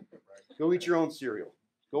 Go eat your own cereal.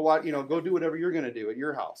 Go watch, go do whatever you're going to do at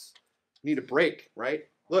your house. You need a break, right?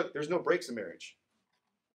 Look, there's no breaks in marriage.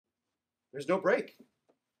 There's no break.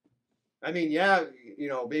 I mean, yeah,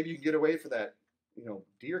 maybe you can get away for that,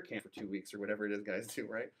 deer camp for 2 weeks or whatever it is guys do,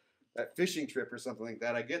 right? That fishing trip or something like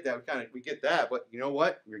that. I get that. We get that, but you know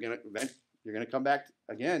what? You're gonna come back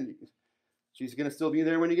again. She's gonna still be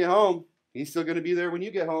there when you get home. He's still gonna be there when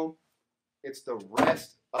you get home. It's the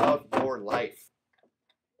rest of your life.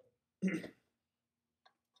 And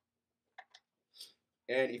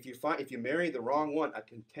if you marry the wrong one, a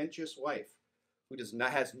contentious wife who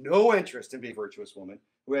has no interest in being a virtuous woman,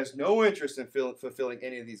 who has no interest in fulfilling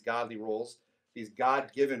any of these godly roles, these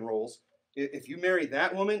God-given roles, if you marry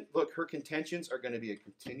that woman, look, her contentions are going to be a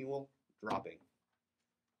continual dropping.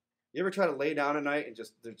 You ever try to lay down at night and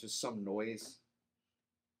there's just some noise?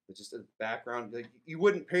 It's just a background. Like, you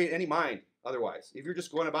wouldn't pay any mind otherwise. If you're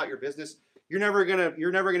just going about your business, you're never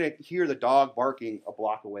gonna hear the dog barking a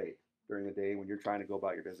block away during the day when you're trying to go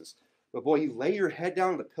about your business. But boy, you lay your head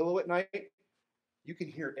down on the pillow at night, you can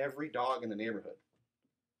hear every dog in the neighborhood.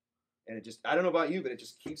 And I don't know about you, but it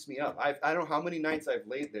just keeps me up. I don't know how many nights I've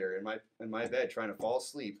laid there in my bed trying to fall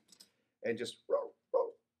asleep and just row,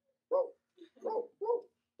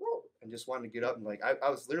 and just wanted to get up and I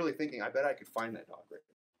was literally thinking, I bet I could find that dog right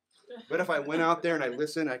now. But if I went out there and I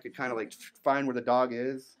listened, I could kind of find where the dog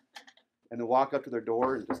is and then walk up to their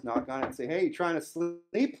door and just knock on it and say, hey, you trying to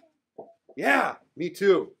sleep? Yeah, me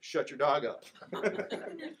too. Shut your dog up.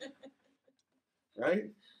 Right?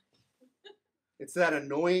 It's that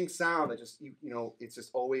annoying sound that just, it's just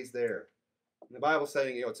always there. And the Bible's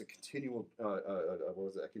saying, it's a continual,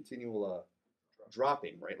 a continual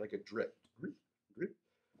dropping, right? Like a drip. Drip.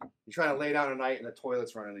 You're trying to lay down at night and the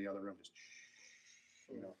toilet's running in the other room. Just,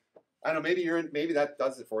 I don't know, maybe that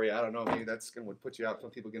does it for you. I don't know. Maybe that's going to put you out. Some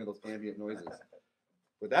people get into those ambient noises.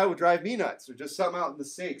 But that would drive me nuts. Or just something out in the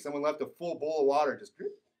sink. Someone left a full bowl of water, just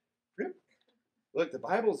drip, drip. Look, the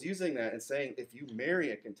Bible's using that and saying if you marry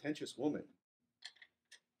a contentious woman,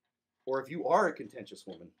 or if you are a contentious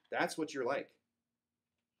woman, that's what you're like.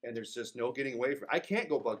 And there's just no getting away from it. I can't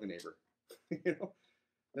go bug the neighbor.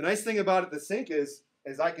 The nice thing about the sink is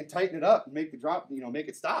I can tighten it up and make the drop, make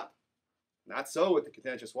it stop. Not so with the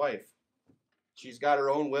contentious wife. She's got her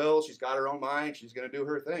own will. She's got her own mind. She's going to do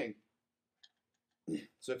her thing.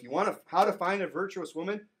 So if you want how to find a virtuous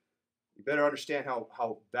woman, you better understand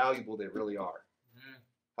how valuable they really are,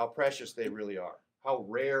 how precious they really are, how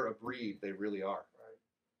rare a breed they really are.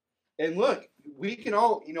 Right. And look, we can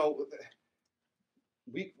all,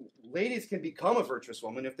 ladies can become a virtuous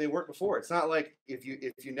woman if they weren't before. It's not like if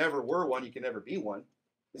you never were one, you can never be one.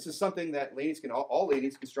 This is something that all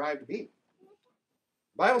ladies can strive to be.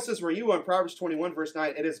 The Bible says where you on Proverbs 21 verse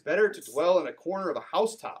 9, it is better to dwell in a corner of a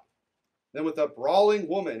housetop than with a brawling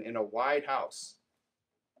woman in a wide house.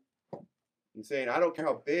 He's saying, I don't care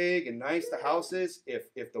how big and nice the house is,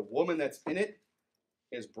 if the woman that's in it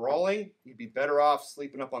is brawling, you'd be better off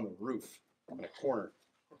sleeping up on the roof in a corner.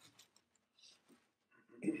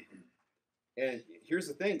 And here's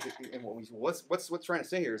the thing, and what's trying to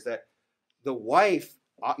say here is that the wife,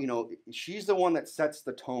 she's the one that sets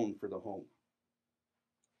the tone for the home.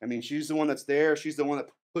 I mean, she's the one that's there. She's the one that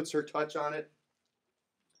puts her touch on it.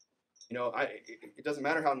 It doesn't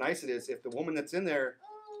matter how nice it is. If the woman that's in there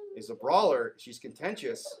is a brawler, she's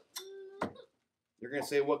contentious, you're going to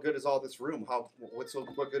say, what good is all this room?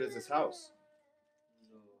 What good is this house?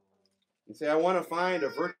 You say, I want to find a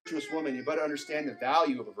virtuous woman. You better understand the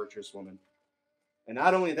value of a virtuous woman. And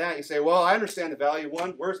not only that, you say, well, I understand the value of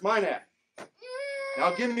one. Where's mine at?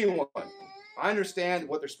 Now give me one. I understand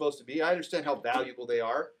what they're supposed to be. I understand how valuable they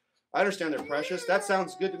are. I understand they're precious. That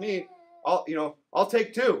sounds good to me. I'll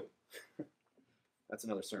take two. That's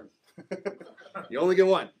another sermon. You only get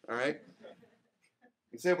one, all right?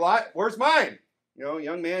 You say, well, where's mine?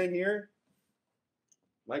 Young man in here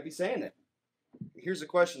might be saying that. Here's the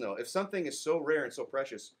question, though. If something is so rare and so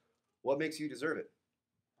precious, what makes you deserve it?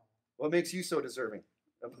 What makes you so deserving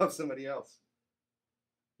above somebody else?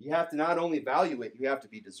 You have to not only value it, you have to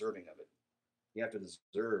be deserving of it. You have to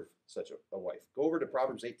deserve such a wife. Go over to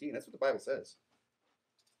Proverbs 18. That's what the Bible says.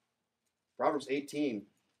 Proverbs 18.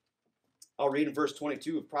 I'll read in verse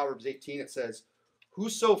 22 of Proverbs 18. It says,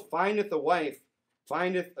 whoso findeth a wife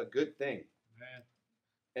findeth a good thing, amen,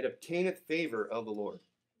 and obtaineth favor of the Lord.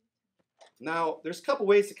 Now, there's a couple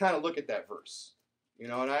ways to kind of look at that verse.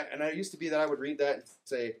 And I used to be that I would read that and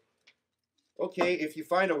say, okay, if you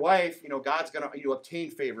find a wife, God's going to obtain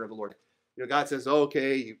favor of the Lord. God says, oh,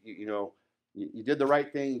 okay, you did the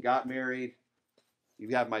right thing, you got married, you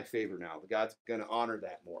have my favor now. God's going to honor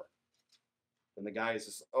that more. And the guy is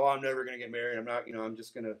just, oh, I'm never going to get married. I'm not, I'm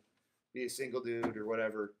just going to be a single dude or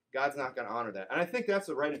whatever. God's not going to honor that. And I think that's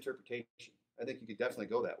the right interpretation. I think you could definitely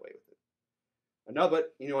go that way with it.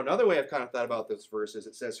 Another way I've kind of thought about this verse is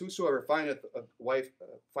it says, whosoever findeth a wife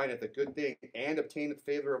findeth a good thing and obtaineth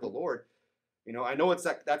favor of the Lord. I know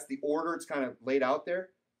that's the order. It's kind of laid out there.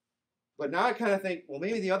 But now I kind of think, well,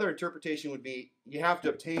 maybe the other interpretation would be you have to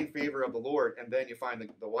obtain favor of the Lord and then you find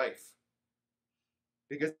the wife.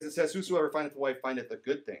 Because it says, whosoever findeth a wife findeth a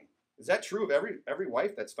good thing. Is that true of every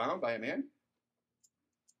wife that's found by a man?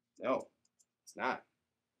 No, it's not.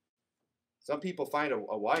 Some people find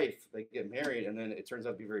a wife, they get married, and then it turns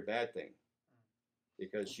out to be a very bad thing.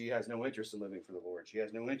 Because she has no interest in living for the Lord. She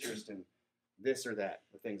has no interest in this or that,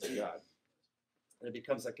 the things of God. And it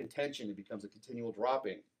becomes a contention. It becomes a continual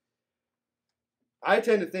dropping. I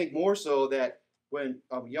tend to think more so that when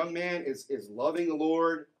a young man is loving the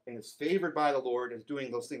Lord and is favored by the Lord and is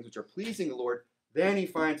doing those things which are pleasing the Lord, then he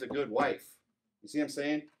finds a good wife. You see what I'm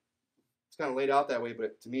saying? It's kind of laid out that way,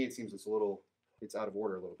 but to me it seems it's out of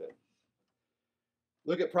order a little bit.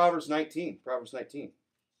 Look at Proverbs 19,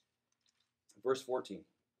 verse 14.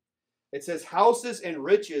 It says, houses and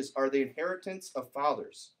riches are the inheritance of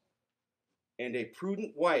fathers, and a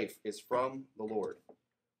prudent wife is from the Lord.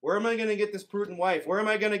 Where am I going to get this prudent wife? Where am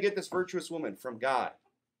I going to get this virtuous woman? From God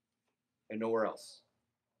and nowhere else.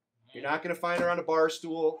 You're not going to find her on a bar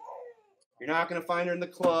stool. You're not going to find her in the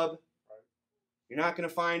club. You're not going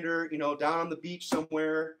to find her, down on the beach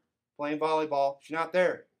somewhere playing volleyball. She's not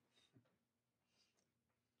there.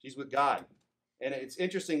 She's with God. And it's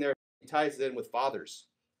interesting there, he ties it in with fathers.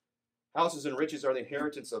 Houses and riches are the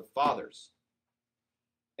inheritance of fathers.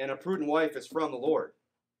 And a prudent wife is from the Lord.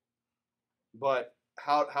 But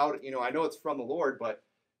how I know it's from the Lord, but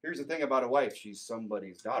here's the thing about a wife. She's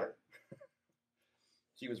somebody's daughter.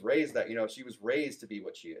 She was raised she was raised to be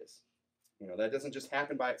what she is. That doesn't just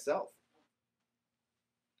happen by itself.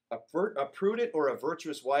 A prudent or a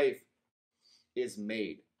virtuous wife is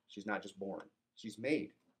made. She's not just born. She's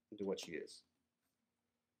made into what she is.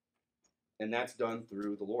 And that's done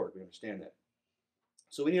through the Lord. We understand that.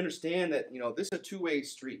 So we understand that, this is a two-way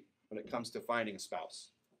street when it comes to finding a spouse.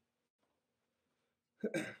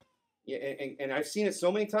 Yeah, and I've seen it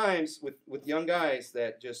so many times with young guys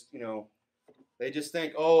that just, They just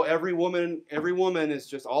think, oh, every woman is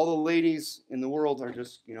just, all the ladies in the world are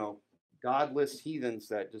just, godless heathens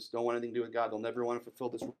that just don't want anything to do with God. They'll never want to fulfill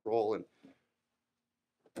this role, and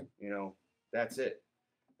that's it.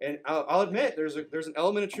 And I'll admit, there's an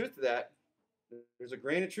element of truth to that. There's a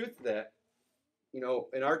grain of truth to that.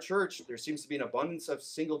 In our church, there seems to be an abundance of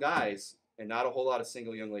single guys and not a whole lot of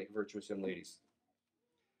single virtuous young ladies.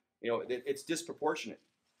 It's disproportionate.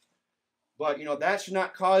 But, that should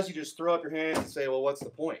not cause you to just throw up your hands and say, well, what's the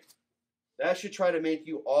point? That should try to make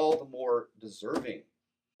you all the more deserving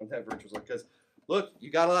of that virtuous life. Because, look, you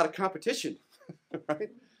got a lot of competition, right?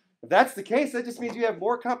 If that's the case, that just means you have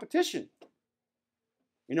more competition.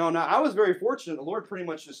 Now I was very fortunate. The Lord pretty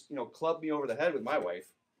much just, clubbed me over the head with my wife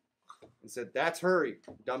and said, that's her,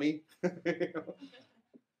 dummy.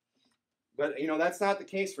 But, that's not the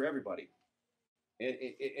case for everybody. And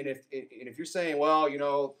if you're saying, well,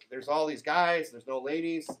 there's all these guys, there's no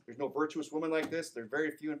ladies, there's no virtuous women like this, they're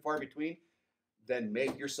very few and far between, then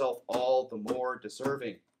make yourself all the more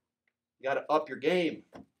deserving. You got to up your game,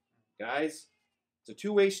 guys. It's a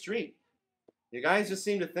two-way street. You guys just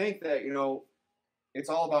seem to think that, it's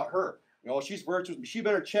all about her. She's virtuous. She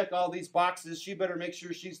better check all these boxes. She better make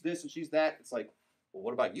sure she's this and she's that. It's like, well,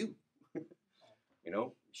 what about you?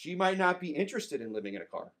 She might not be interested in living in a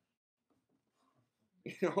car.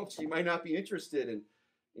 She might not be interested in,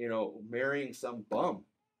 marrying some bum.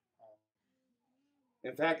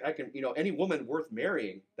 In fact, any woman worth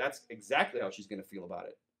marrying, that's exactly how she's going to feel about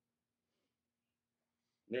it.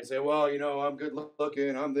 And they say, well, I'm good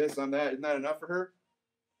looking, I'm this, I'm that. Isn't that enough for her?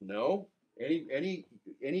 No. Any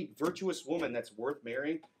virtuous woman that's worth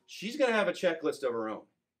marrying, she's going to have a checklist of her own.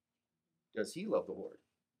 Does he love the Lord?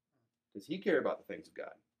 Does he care about the things of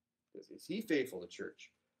God? Is he faithful to church?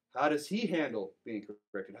 How does he handle being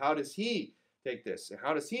corrected? How does he take this?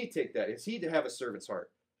 How does he take that? Is he to have a servant's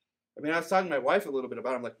heart? I was talking to my wife a little bit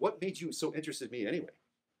about it. I'm like, what made you so interested in me anyway?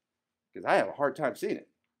 Because I have a hard time seeing it.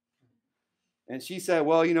 And she said,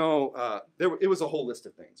 well, it was a whole list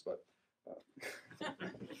of things, but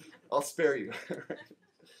I'll spare you.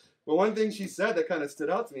 But one thing she said that kind of stood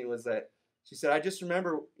out to me was that she said, I just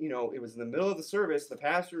remember, it was in the middle of the service, the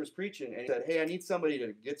pastor was preaching, and he said, hey, I need somebody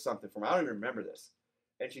to get something for me. I don't even remember this.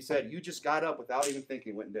 And she said, you just got up without even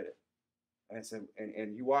thinking, went and did it. And I said,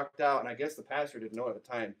 and you walked out, and I guess the pastor didn't know at the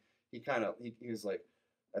time. He was like,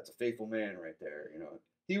 that's a faithful man right there,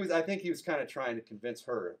 I think he was kind of trying to convince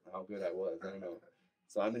her how good I was. I don't know.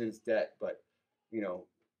 So I'm in his debt, but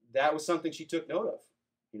that was something she took note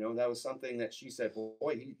of. That was something that she said,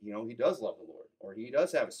 boy, he does love the Lord, or he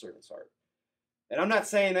does have a servant's heart. And I'm not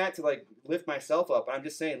saying that to lift myself up. I'm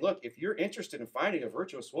just saying, look, if you're interested in finding a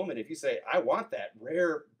virtuous woman, if you say, I want that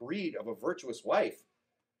rare breed of a virtuous wife,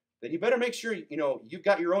 then you better make sure, you've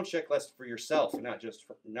got your own checklist for yourself and not just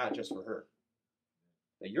for her.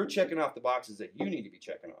 That you're checking off the boxes that you need to be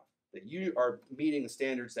checking off. That you are meeting the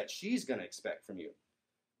standards that she's going to expect from you.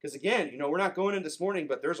 Because again, we're not going in this morning,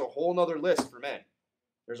 but there's a whole nother list for men.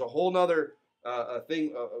 There's a whole nother a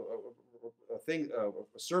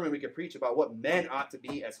sermon we could preach about what men ought to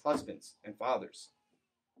be as husbands and fathers.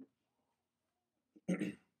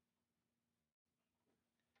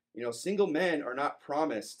 Single men are not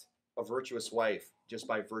promised a virtuous wife just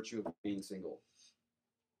by virtue of being single.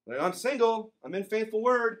 I'm single. I'm in faithful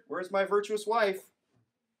word. Where's my virtuous wife?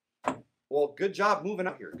 Well, good job moving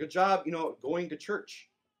out here. Good job, going to church.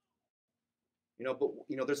 But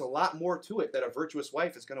there's a lot more to it that a virtuous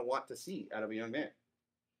wife is going to want to see out of a young man.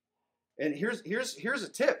 And here's a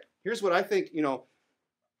tip. Here's what I think.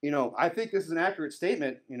 I think this is an accurate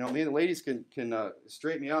statement. Me and the ladies can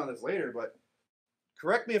straighten me out on this later. But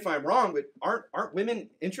correct me if I'm wrong. But aren't women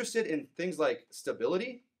interested in things like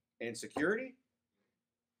stability and security?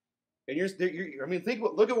 And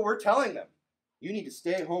look at what we're telling them. You need to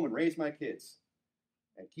stay at home and raise my kids,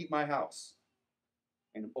 and keep my house,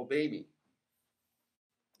 and obey me.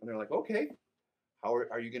 And they're like, okay, how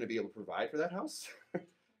are you going to be able to provide for that house?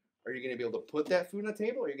 Are you going to be able to put that food on the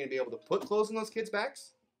table? Are you going to be able to put clothes on those kids'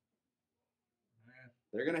 backs?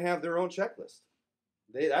 They're going to have their own checklist.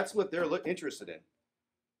 That's what they're interested in.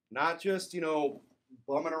 Not just,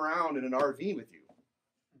 bumming around in an RV with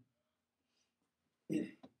you.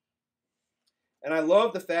 And I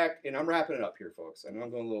love the fact, and I'm wrapping it up here, folks. I know I'm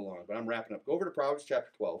going a little long, but I'm wrapping up. Go over to Proverbs chapter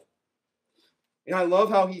 12. And I love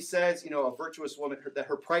how he says, a virtuous woman, that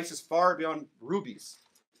her price is far beyond rubies.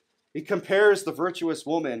 He compares the virtuous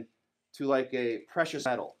woman to like a precious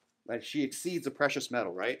metal. Like she exceeds a precious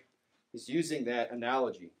metal, right? He's using that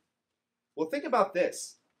analogy. Well, think about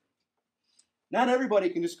this. Not everybody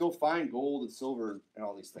can just go find gold and silver and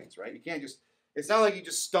all these things, right? You can't just, it's not like you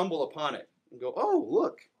just stumble upon it and go, oh,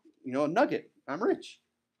 look, a nugget. I'm rich.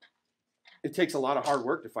 It takes a lot of hard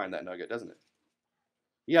work to find that nugget, doesn't it?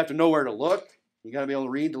 You have to know where to look. You got to be able to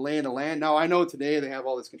read the lay of the land. Now, I know today they have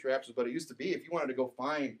all these contraptions, but it used to be if you wanted to go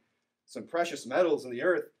find some precious metals in the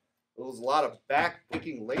earth, there was a lot of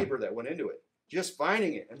back-breaking labor that went into it. Just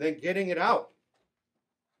finding it and then getting it out.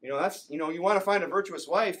 You want to find a virtuous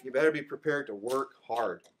wife, you better be prepared to work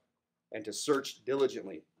hard and to search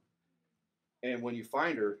diligently. And when you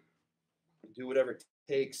find her, do whatever it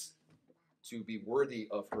takes to be worthy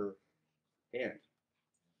of her hand.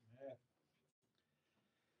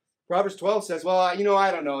 Proverbs 12 says, well, I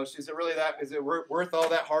don't know. Is it really that? Is it worth all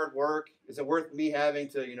that hard work? Is it worth me having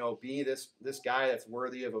to, be this guy that's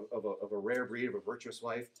worthy of a rare breed, of a virtuous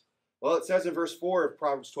wife? Well, it says in verse 4 of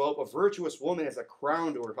Proverbs 12, a virtuous woman has a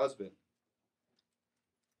crown to her husband.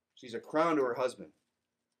 She's a crown to her husband.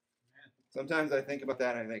 Sometimes I think about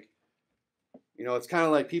that and I think, it's kind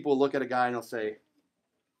of like people look at a guy and they'll say,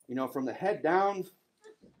 from the head down,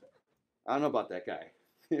 I don't know about that guy.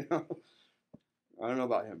 I don't know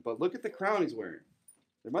about him. But look at the crown he's wearing.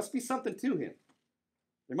 There must be something to him.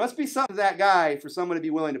 There must be something to that guy for someone to be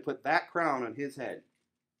willing to put that crown on his head.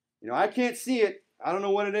 I can't see it. I don't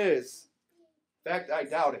know what it is. In fact, I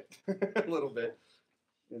doubt it a little bit.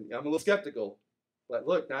 I'm a little skeptical. But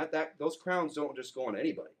look, those crowns don't just go on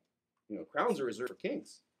anybody. Crowns are reserved for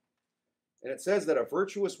kings. And it says that a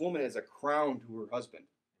virtuous woman is a crown to her husband.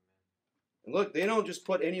 And look, they don't just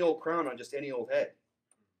put any old crown on just any old head.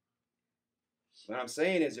 What I'm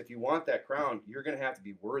saying is, if you want that crown, you're going to have to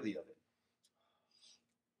be worthy of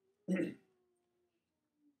it.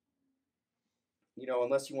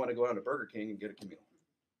 Unless you want to go down to Burger King and get a Camille.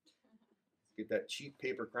 Get that cheap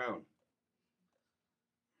paper crown.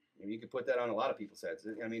 You can put that on a lot of people's heads.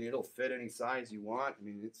 It'll fit any size you want.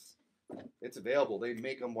 It's available. They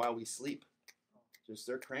make them while we sleep.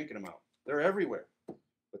 They're cranking them out. They're everywhere.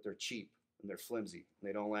 But they're cheap and they're flimsy and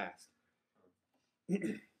they don't last.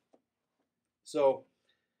 So,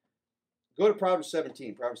 go to Proverbs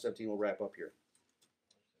 17. Proverbs 17 will wrap up here.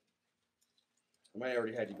 I might have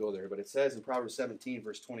already had you go there, but it says in Proverbs 17,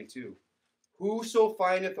 verse 22, whoso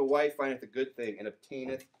findeth a wife findeth a good thing and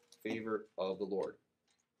obtaineth favor of the Lord.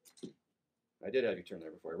 I did have you turn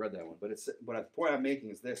there before I read that one, but the point I'm making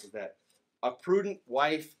is this, is that a prudent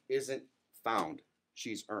wife isn't found.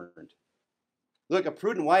 She's earned. Look, a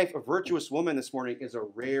prudent wife, a virtuous woman this morning is a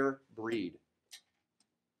rare breed.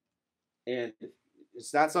 And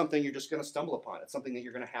it's not something you're just going to stumble upon. It's something that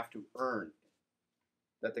you're going to have to earn.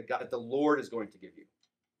 That the Lord is going to give you.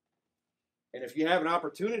 And if you have an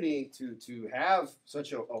opportunity to have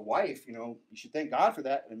such a wife, you should thank God for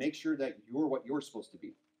that and make sure that you're what you're supposed to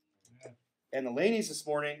be. Yeah. And the ladies this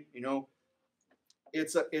morning,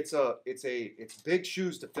 it's big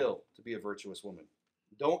shoes to fill to be a virtuous woman.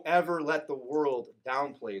 Don't ever let the world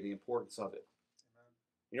downplay the importance of it.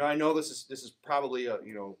 I know this is probably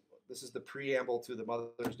this is the preamble to the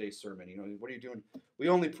Mother's Day sermon. What are you doing? We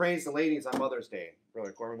only praise the ladies on Mother's Day.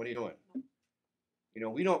 Brother Corbin, what are you doing?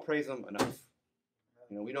 We don't praise them enough.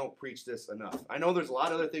 We don't preach this enough. I know there's a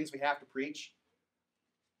lot of other things we have to preach,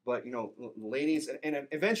 but, ladies, and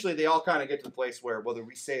eventually they all kind of get to the place where, whether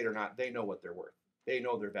we say it or not, they know what they're worth. They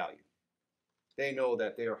know their value. They know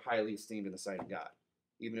that they are highly esteemed in the sight of God,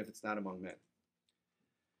 even if it's not among men.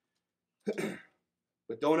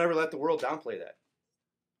 But don't ever let the world downplay that.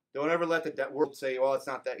 Don't ever let the world say, well, it's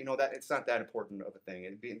not that, it's not that important of a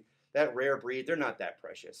thing. That rare breed, they're not that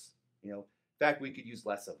precious. In fact, we could use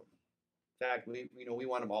less of them. In fact, we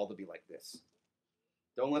want them all to be like this.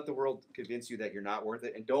 Don't let the world convince you that you're not worth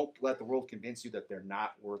it, and don't let the world convince you that they're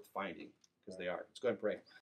not worth finding, because they are. Let's go ahead and pray.